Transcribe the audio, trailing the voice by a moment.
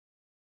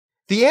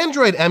The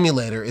Android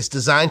emulator is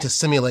designed to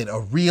simulate a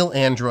real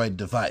Android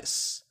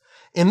device.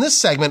 In this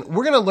segment,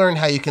 we're going to learn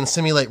how you can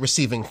simulate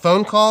receiving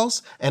phone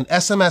calls and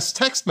SMS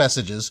text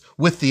messages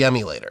with the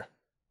emulator.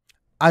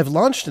 I've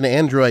launched an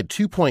Android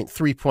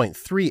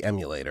 2.3.3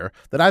 emulator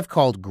that I've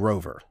called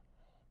Grover.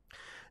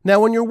 Now,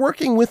 when you're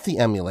working with the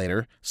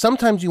emulator,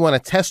 sometimes you want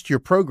to test your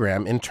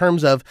program in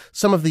terms of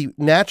some of the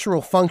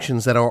natural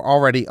functions that are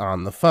already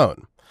on the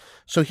phone.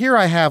 So here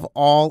I have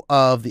all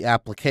of the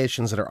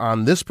applications that are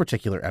on this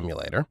particular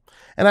emulator,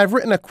 and I've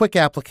written a quick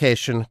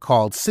application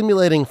called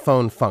Simulating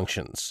Phone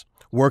Functions,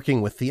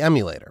 working with the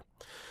emulator.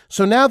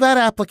 So now that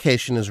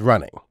application is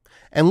running.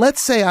 And let's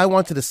say I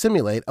wanted to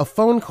simulate a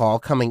phone call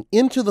coming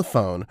into the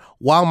phone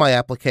while my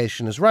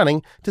application is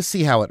running to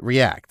see how it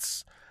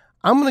reacts.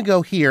 I'm going to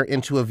go here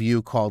into a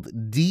view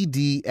called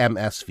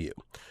DDMS view.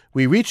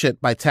 We reach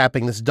it by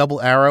tapping this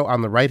double arrow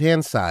on the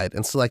right-hand side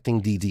and selecting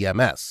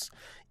DDMS.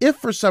 If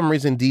for some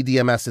reason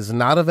DDMS is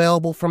not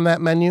available from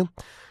that menu,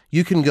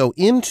 you can go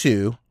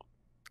into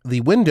the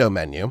window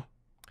menu,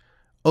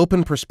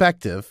 open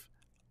perspective,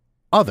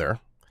 other,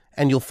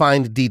 and you'll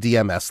find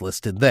DDMS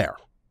listed there.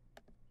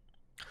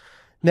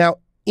 Now,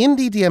 in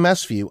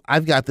DDMS view,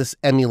 I've got this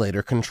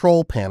emulator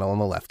control panel on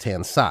the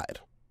left-hand side.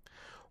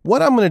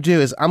 What I'm going to do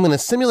is I'm going to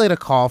simulate a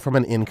call from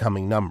an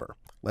incoming number.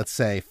 Let's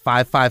say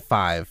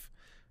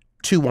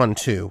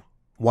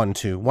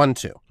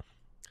 555-212-1212.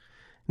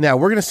 Now,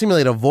 we're going to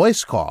simulate a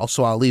voice call,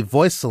 so I'll leave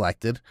voice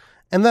selected,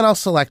 and then I'll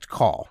select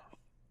call.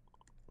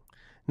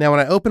 Now, when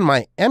I open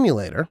my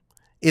emulator,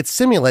 it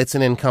simulates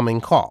an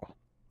incoming call.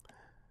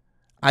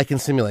 I can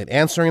simulate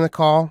answering the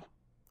call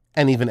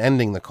and even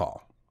ending the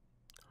call.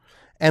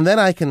 And then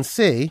I can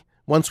see,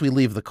 once we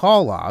leave the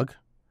call log,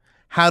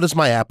 how does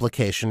my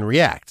application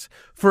react?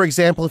 For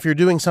example, if you're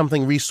doing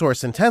something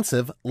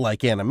resource-intensive,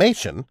 like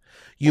animation,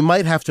 you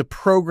might have to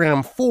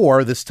program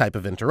for this type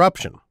of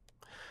interruption.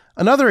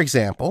 Another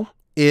example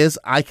is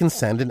I can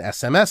send an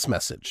SMS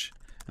message.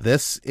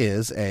 This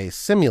is a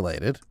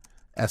simulated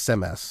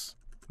SMS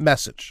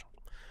message.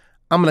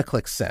 I'm going to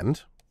click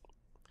Send.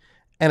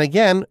 And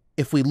again,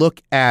 if we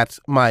look at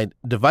my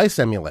device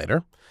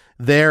emulator,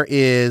 there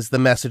is the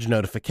message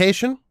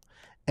notification.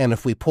 And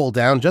if we pull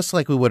down, just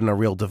like we would in a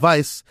real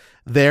device,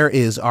 there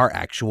is our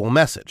actual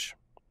message.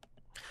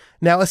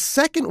 Now, a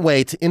second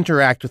way to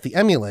interact with the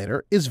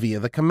emulator is via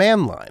the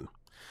command line.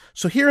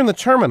 So here in the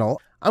terminal,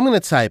 I'm going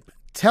to type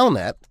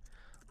telnet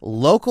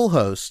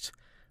localhost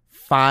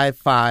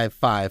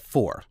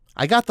 5554.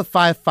 I got the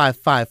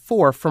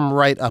 5554 from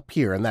right up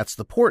here, and that's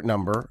the port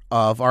number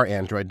of our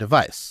Android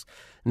device.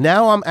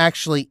 Now I'm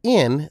actually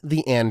in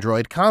the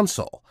Android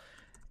console.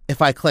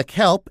 If I click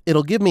Help,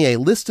 it'll give me a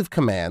list of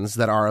commands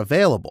that are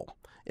available.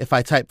 If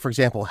I type, for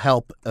example,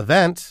 Help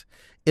Event,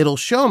 it'll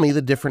show me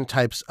the different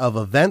types of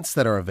events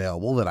that are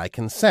available that I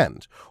can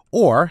send,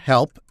 or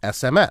Help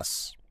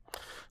SMS.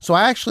 So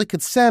I actually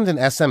could send an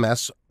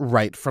SMS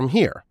right from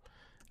here.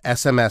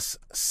 SMS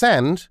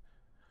Send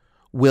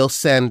will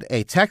send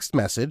a text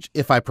message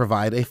if I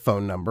provide a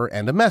phone number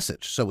and a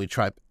message. So we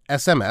type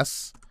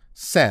SMS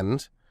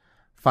Send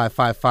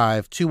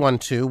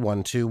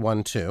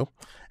 555-212-1212,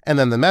 and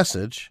then the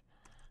message,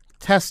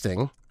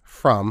 testing,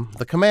 from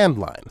the command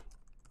line.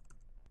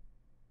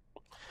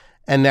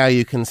 And now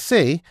you can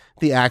see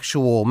the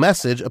actual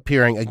message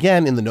appearing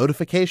again in the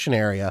notification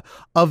area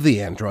of the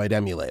Android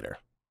emulator.